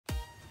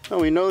Well,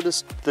 we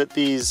noticed that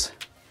these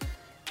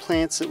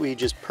plants that we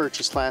just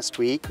purchased last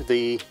week,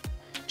 the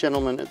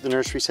gentleman at the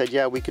nursery said,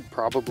 yeah, we could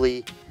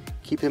probably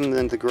keep them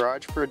in the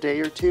garage for a day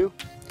or two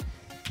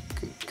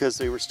because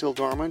they were still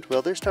dormant.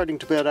 Well, they're starting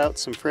to bud out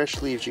some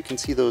fresh leaves. You can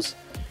see those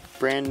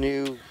brand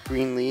new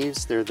green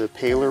leaves. They're the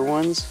paler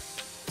ones.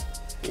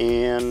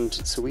 And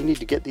so we need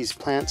to get these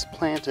plants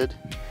planted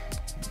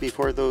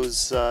before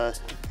those,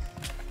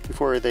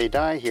 before they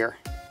die here.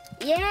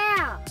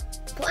 Yeah,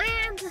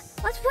 plant.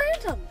 Let's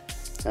plant them.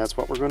 That's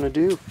what we're going to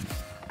do.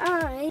 All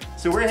right.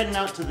 So we're heading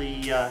out to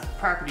the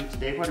property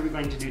today. What are we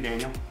going to do,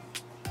 Daniel?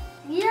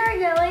 We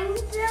are going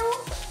to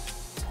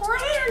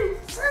plant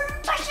some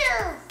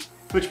bushes.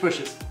 Which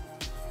bushes?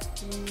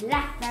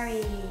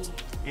 Blackberry.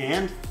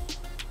 And?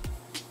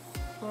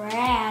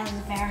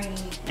 Raspberry.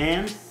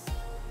 And?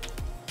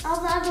 All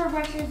the other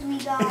bushes we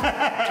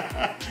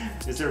got.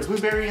 Is there a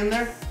blueberry in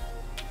there?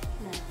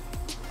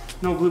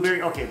 No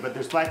blueberry? Okay, but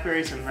there's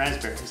blackberries and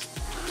raspberries.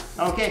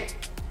 Okay,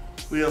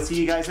 we'll see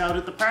you guys out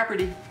at the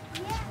property.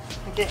 Yeah.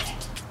 Okay,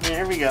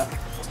 there we go.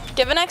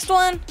 Give the next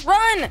one.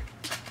 Run!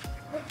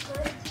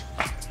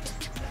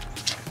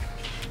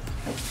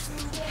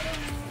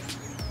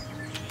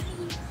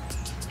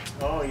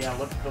 Oh yeah,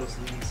 look at those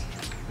leaves.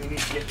 We need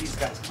to get these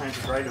guys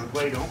planted right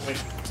away, don't we?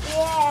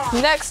 Yeah.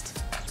 Next.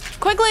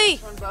 Quickly!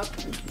 Run, Bob.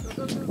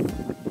 Go, go, go.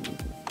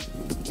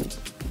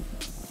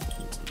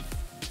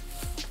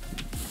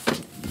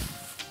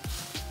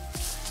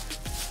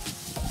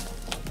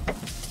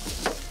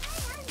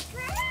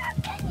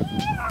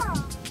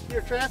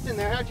 You're trapped in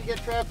there. How'd you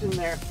get trapped in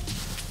there?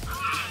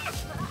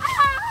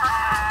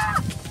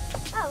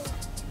 Oh.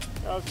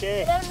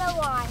 Okay. I don't know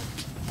why.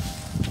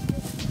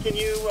 Can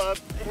you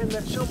hand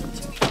that shovel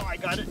to me? Oh, I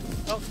got it.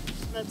 Oh,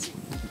 let's see.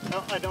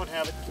 No, I don't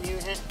have it. Can you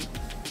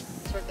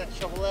sort that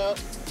shovel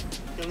out?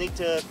 You'll need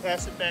to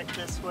pass it back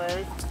this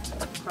way,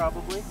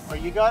 probably. Oh,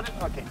 you got it?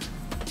 Okay.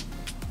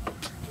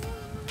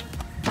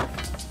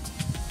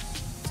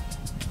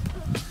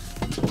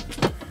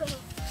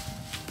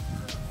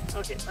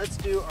 Okay, let's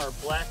do our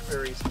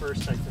blackberries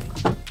first, I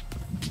think.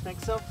 Think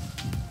so?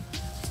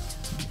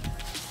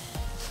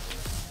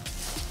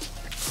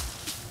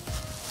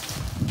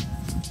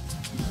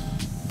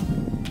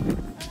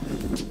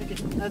 Okay,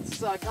 let's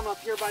come up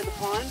here by the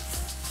pond.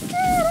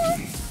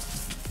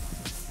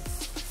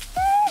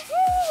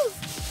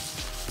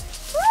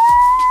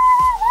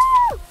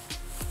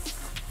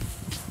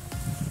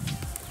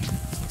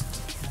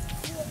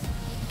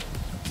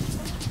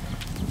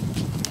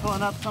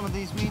 Pulling up some of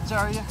these weeds,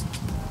 are you?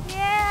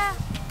 Yeah.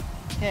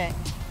 Okay.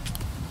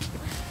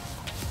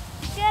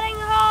 Getting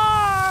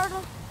hard.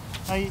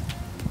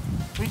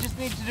 We just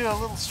need to do a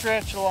little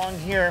stretch along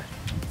here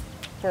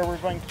where we're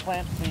going to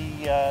plant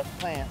the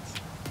plants.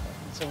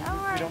 So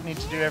we don't need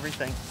to do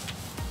everything.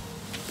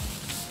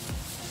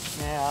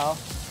 Now,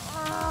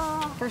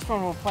 first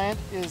one we'll plant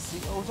is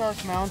the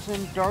Ozark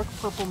Mountain Dark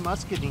Purple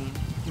Muscadine.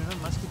 Do you know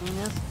what muscadine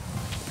is?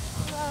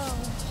 Oh.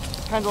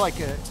 It's kind of like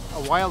a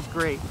wild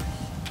grape.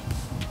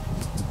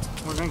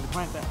 We're going to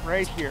plant that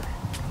right here.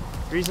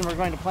 The reason we're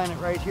going to plant it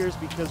right here is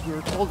because we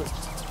were told it's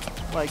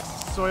like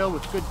soil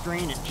with good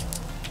drainage.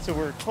 So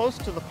we're close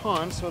to the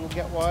pond, so it'll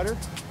get water,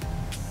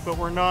 but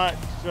we're not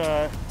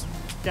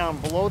down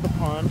below the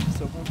pond,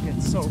 so it won't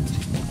get soaked.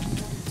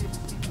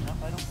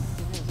 I don't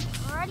think it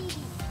is. Already deep.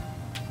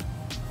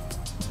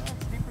 Yeah,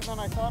 it's deeper than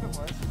I thought it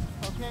was.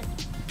 Okay,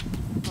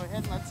 go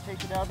ahead and let's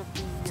take it out of the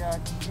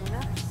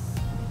container.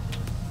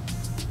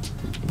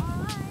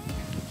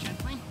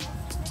 Gently.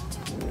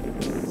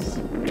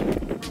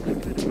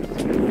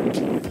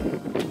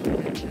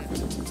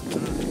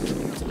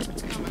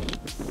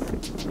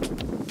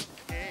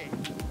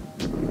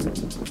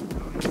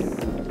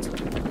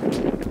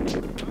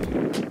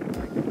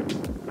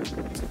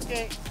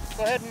 Okay,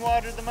 go ahead and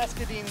water the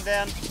muscadine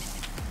then.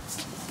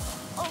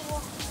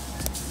 Oh.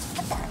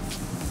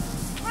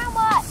 How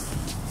much?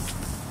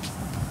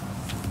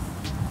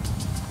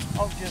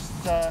 Oh, just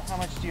how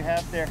much do you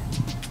have there?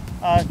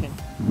 Okay,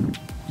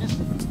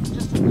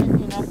 just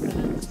enough that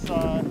it's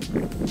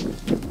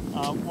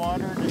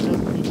watered. It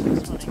doesn't need to be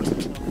swimming in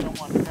it, so we don't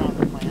want to drown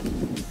the plant.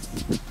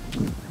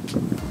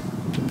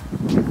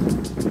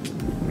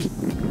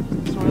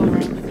 Soil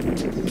around it.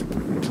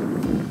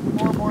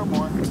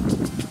 More.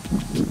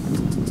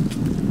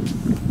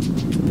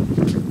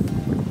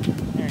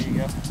 There you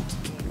go.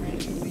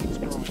 Leaves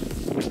growing.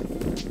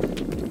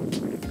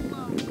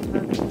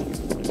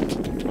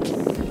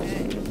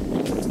 Okay.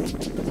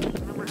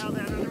 Remember how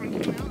that other one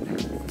came out?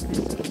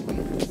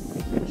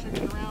 Shake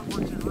it around,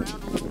 works it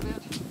around a little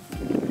bit.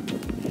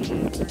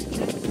 And very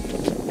gently.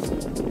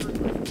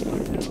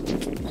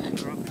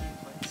 Drop it in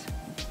place.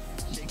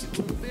 Shake it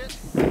a little bit.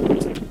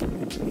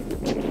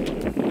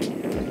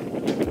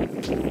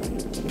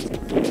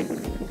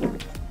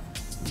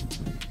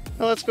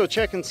 Now let's go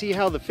check and see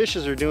how the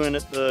fishes are doing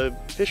at the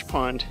fish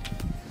pond.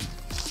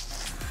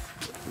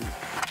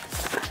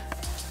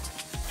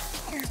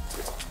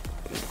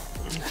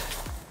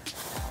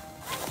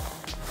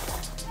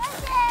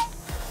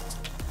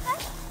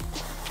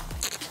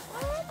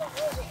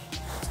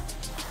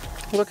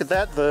 Look at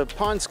that, the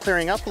pond's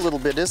clearing up a little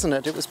bit, isn't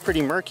it? It was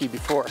pretty murky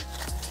before.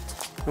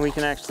 And we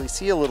can actually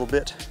see a little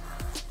bit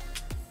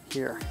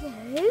here.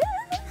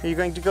 Are you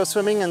going to go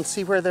swimming and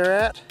see where they're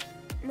at?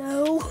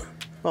 No.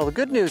 Well, the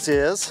good news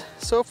is,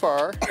 so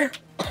far,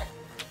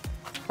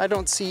 I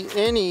don't see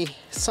any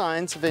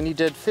signs of any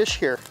dead fish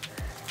here.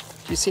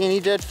 Do you see any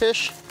dead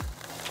fish?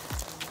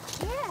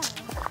 Yeah.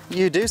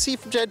 You do see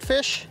dead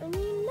fish? I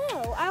mean,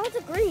 no, I was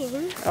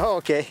agreeing. Oh,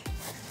 okay.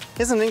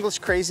 Isn't English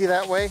crazy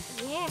that way?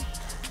 Yeah.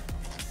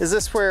 Is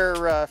this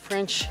where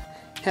French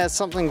has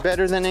something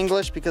better than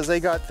English because they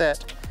got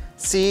that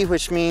C,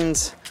 which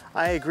means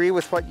I agree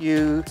with what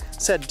you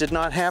said did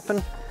not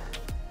happen?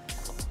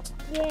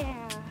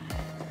 Yeah.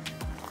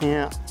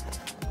 Yeah.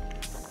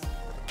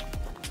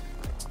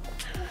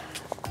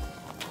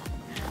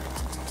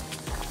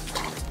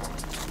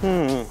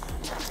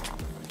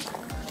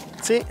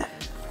 See?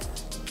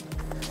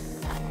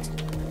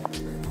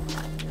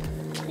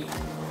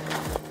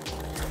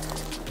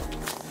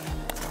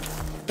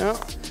 Oh,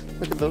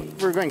 look at the,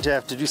 we're going to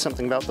have to do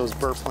something about those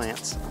burr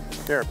plants.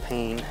 They're a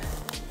pain.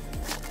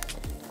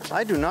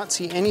 I do not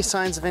see any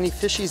signs of any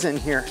fishies in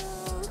here.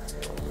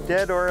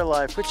 Dead or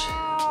alive, which...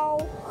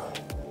 Ow.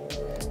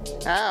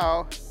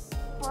 Ow.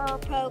 Burr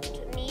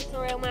poked me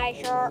through my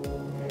shirt.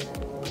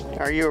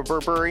 Are you a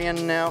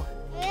Berberian now?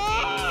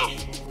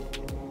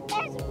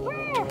 There's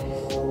burrs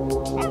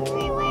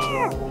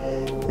everywhere.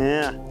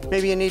 Yeah.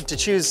 Maybe you need to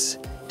choose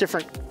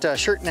different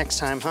shirt next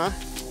time, huh?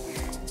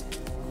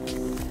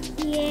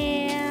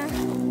 Yeah.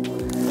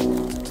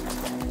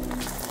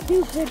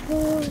 Stupid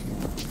burrs.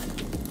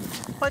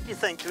 What do you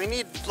think? Do we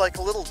need like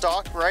a little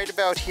dock right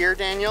about here,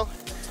 Daniel?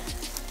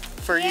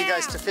 For you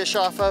guys to fish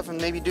off of and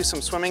maybe do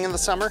some swimming in the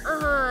summer?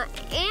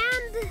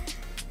 And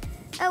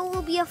it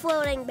will be a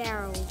floating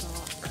barrel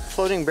dock.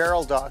 Floating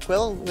barrel dock.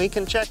 Well, we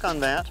can check on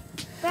that.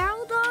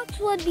 Barrel docks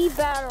would be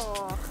better.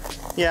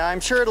 Yeah, I'm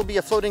sure it'll be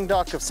a floating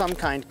dock of some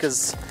kind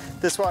because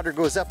this water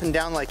goes up and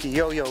down like a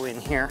yo-yo in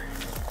here.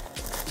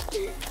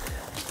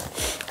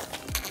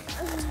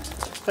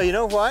 But you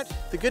know what?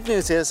 The good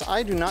news is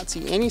I do not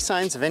see any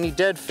signs of any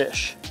dead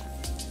fish.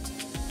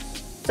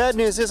 Bad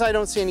news is I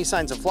don't see any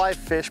signs of live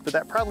fish, but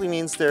that probably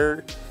means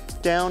they're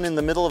down in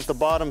the middle of the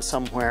bottom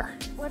somewhere.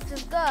 Which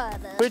is good.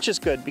 Which is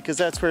good because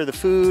that's where the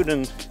food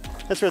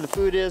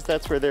is,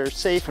 that's where they're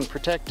safe and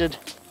protected.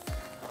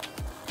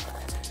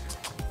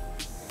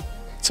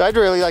 So I'd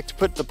really like to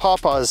put the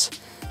pawpaws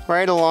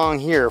right along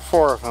here,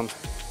 4 of them.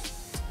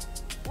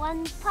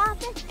 1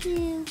 papa,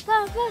 2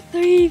 papa,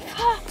 3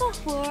 papa,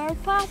 4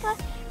 papa,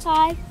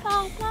 5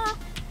 papa,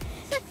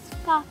 6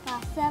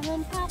 papa,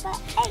 7 papa,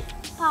 8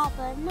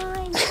 papa,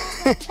 9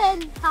 papa,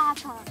 10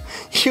 papa.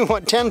 You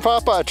want 10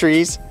 pawpaw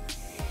trees?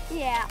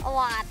 Yeah, a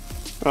lot.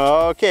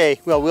 Okay,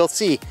 well we'll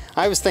see.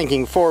 I was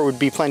thinking 4 would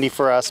be plenty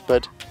for us,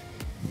 but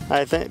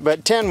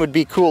 10 would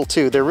be cool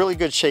too. They're really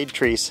good shade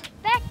trees.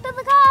 Back to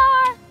the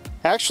car.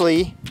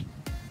 Actually,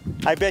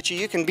 I bet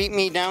you can beat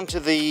me down to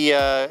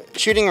the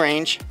shooting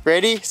range.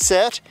 Ready,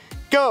 set,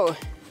 go!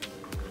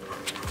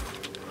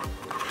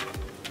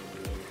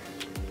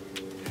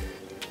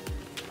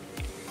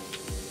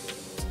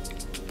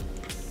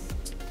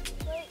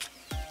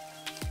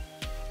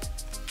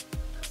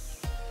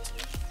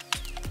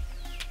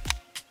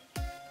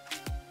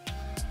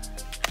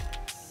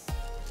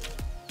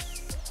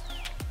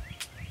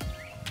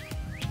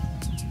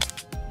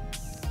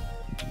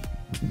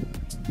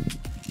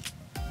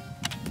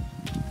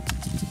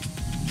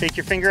 Take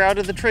your finger out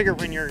of the trigger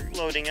when you're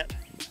loading it.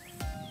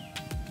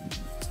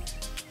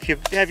 If you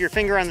have your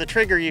finger on the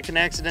trigger, you can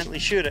accidentally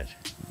shoot it.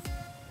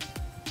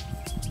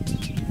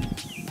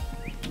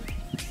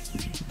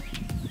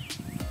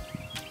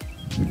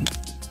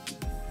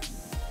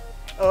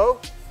 Oh?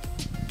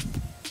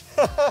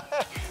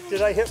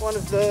 Did I hit one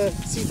of the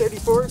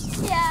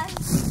C-34s? Yeah.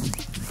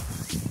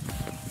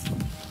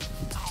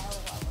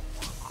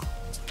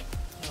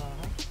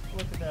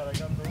 Look at that, I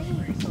got those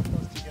 3 so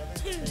close together.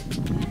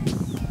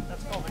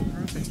 That's called a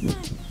grouping.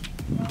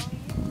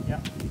 Yeah.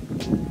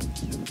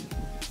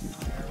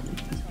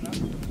 This one up.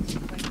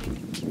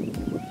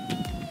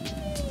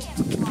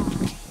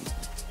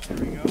 There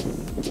we go.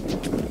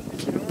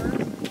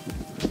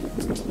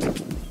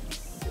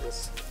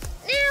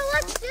 Now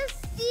let's just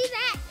see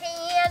that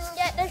hand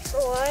get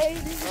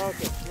destroyed.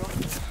 Okay.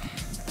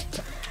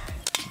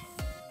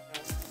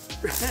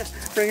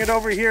 Bring it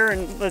over here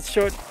and let's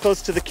show it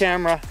close to the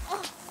camera.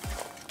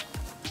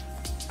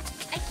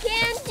 I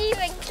can't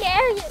even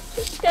carry it.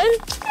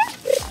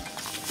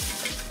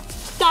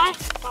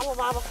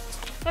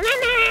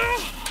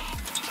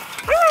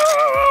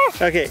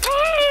 Okay,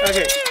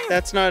 okay,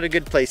 that's not a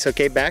good place.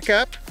 Okay, back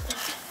up.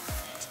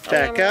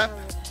 Back up.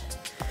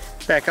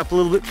 Back up a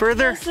little bit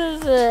further. This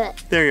is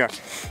it. There you are.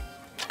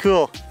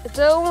 Cool. It's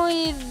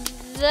only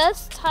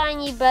this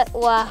tiny bit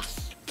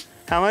left.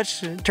 How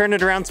much? Turn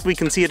it around so we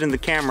can see it in the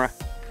camera.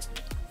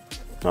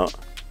 Oh.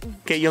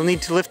 Okay, you'll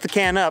need to lift the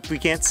can up. We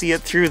can't see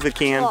it through the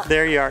can. Look.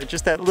 There you are.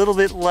 Just that little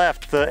bit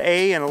left, the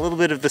A and a little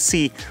bit of the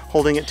C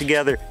holding it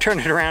together. Turn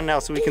it around now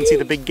so we can see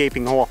the big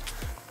gaping hole.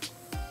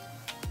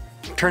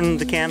 turn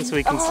the can so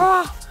we can see.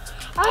 Oh.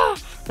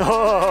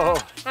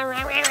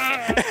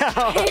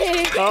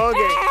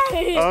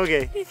 Okay.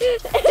 Okay.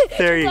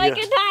 There you like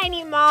go. a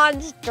tiny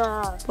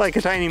monster. Like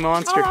a tiny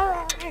monster.